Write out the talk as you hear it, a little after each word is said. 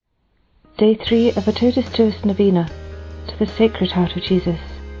Day 3 of a Totus2us Novena to the Sacred Heart of Jesus.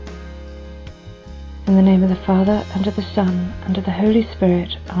 In the name of the Father, and of the Son, and of the Holy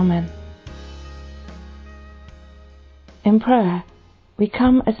Spirit. Amen. In prayer, we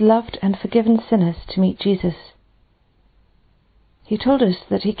come as loved and forgiven sinners to meet Jesus. He told us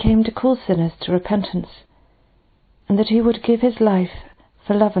that he came to call sinners to repentance, and that he would give his life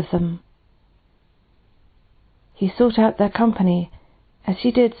for love of them. He sought out their company, as he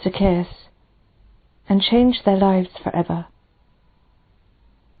did Zacchaeus, and changed their lives forever.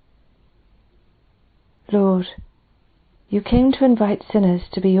 Lord, you came to invite sinners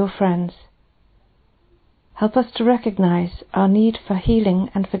to be your friends. Help us to recognize our need for healing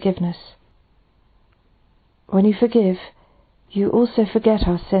and forgiveness. When you forgive, you also forget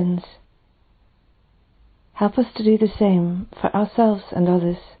our sins. Help us to do the same for ourselves and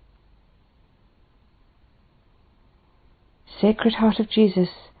others. Sacred Heart of Jesus,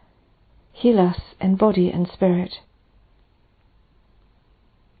 heal us in body and spirit.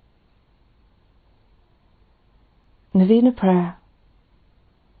 Novena Prayer.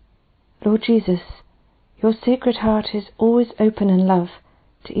 Lord Jesus, your Sacred Heart is always open in love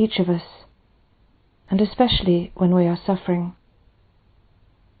to each of us, and especially when we are suffering.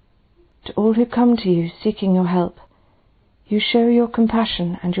 To all who come to you seeking your help, you show your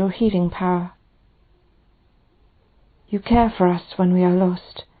compassion and your healing power. You care for us when we are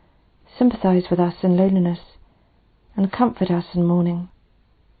lost, sympathize with us in loneliness, and comfort us in mourning.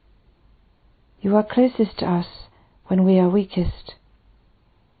 You are closest to us when we are weakest.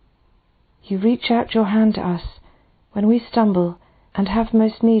 You reach out your hand to us when we stumble and have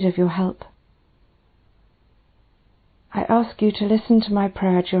most need of your help. I ask you to listen to my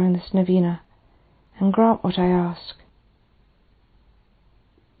prayer during this novena and grant what I ask.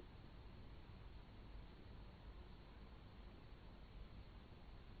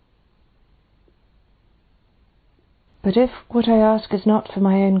 But if what I ask is not for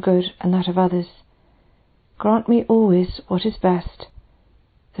my own good and that of others, grant me always what is best,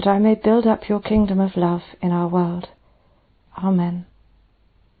 that I may build up your kingdom of love in our world. Amen.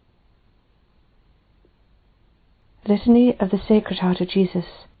 Litany of the Sacred Heart of Jesus.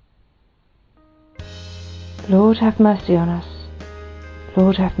 Lord, have mercy on us.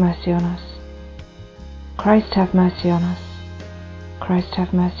 Lord, have mercy on us. Christ, have mercy on us. Christ,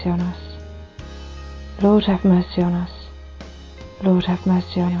 have mercy on us. Lord, have mercy on us. Lord, have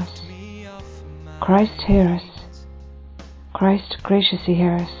mercy on us. Christ, hear us. Christ, graciously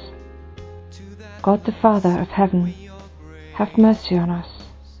hear us. God the Father of heaven, have mercy on us.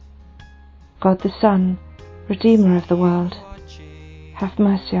 God the Son, Redeemer of the world, have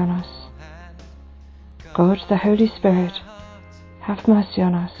mercy on us. God the Holy Spirit, have mercy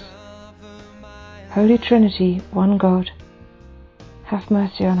on us. Holy Trinity, one God, have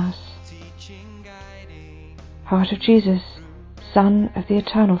mercy on us. Heart of Jesus, Son of the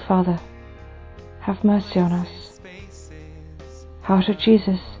Eternal Father, have mercy on us. Heart of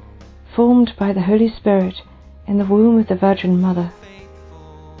Jesus, formed by the Holy Spirit in the womb of the Virgin Mother,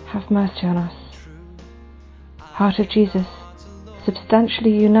 have mercy on us. Heart of Jesus,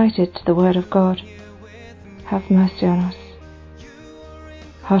 substantially united to the Word of God, have mercy on us.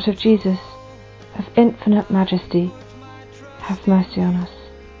 Heart of Jesus, of infinite majesty, have mercy on us.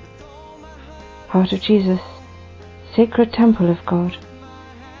 Heart of Jesus, Sacred Temple of God,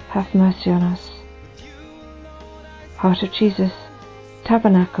 have mercy on us. Heart of Jesus,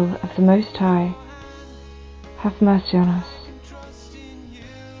 Tabernacle of the Most High, have mercy on us.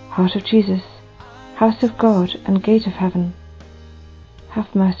 Heart of Jesus, House of God and Gate of Heaven,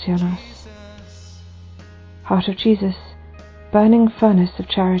 have mercy on us. Heart of Jesus, Burning Furnace of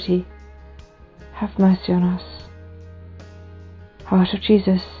Charity, have mercy on us. Heart of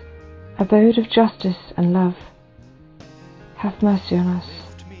Jesus, Abode of Justice and Love, have mercy on us.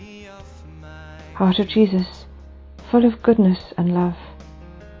 Heart of Jesus, full of goodness and love,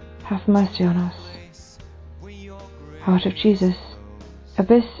 have mercy on us. Heart of Jesus,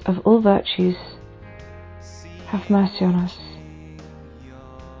 abyss of all virtues, have mercy on us.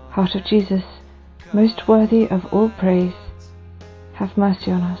 Heart of Jesus, most worthy of all praise, have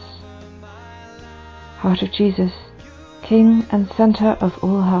mercy on us. Heart of Jesus, King and Centre of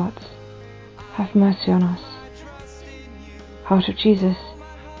all hearts, have mercy on us. Heart of Jesus,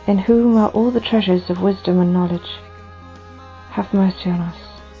 in whom are all the treasures of wisdom and knowledge, have mercy on us.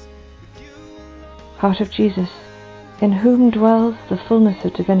 Heart of Jesus, in whom dwells the fullness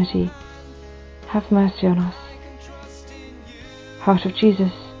of divinity, have mercy on us. Heart of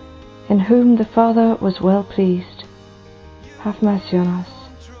Jesus, in whom the Father was well pleased, have mercy on us.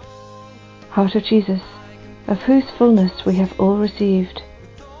 Heart of Jesus, of whose fullness we have all received,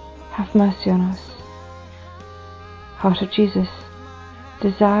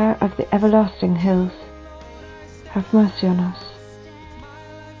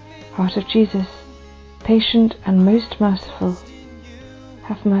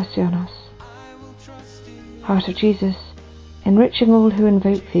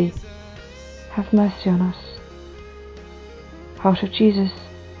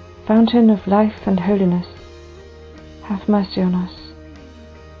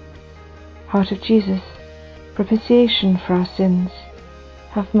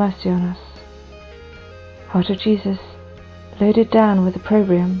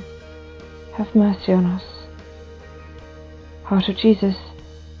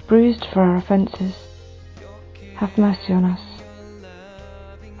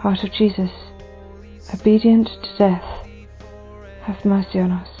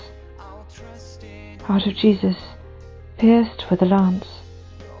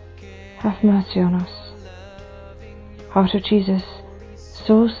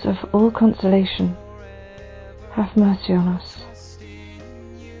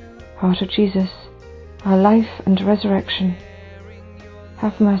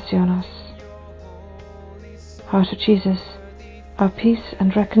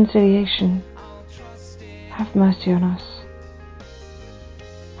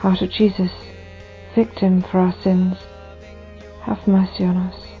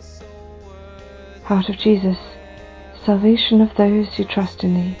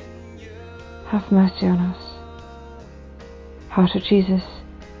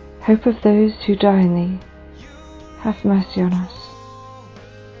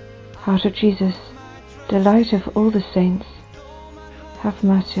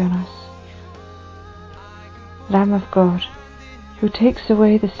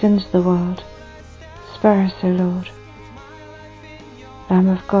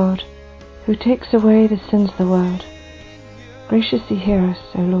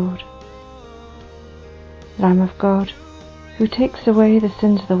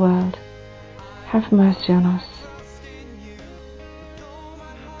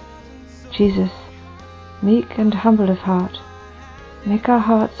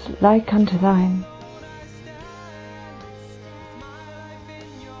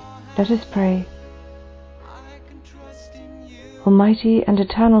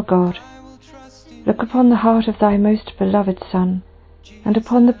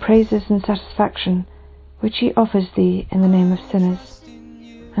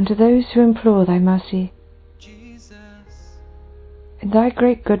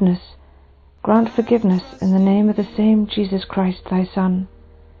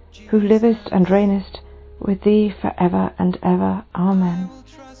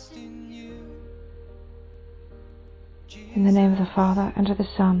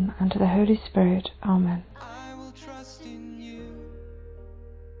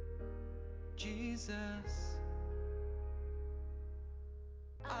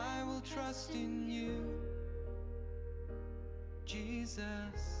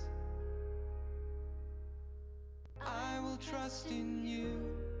 I will trust in you,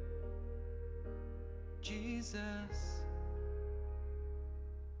 Jesus.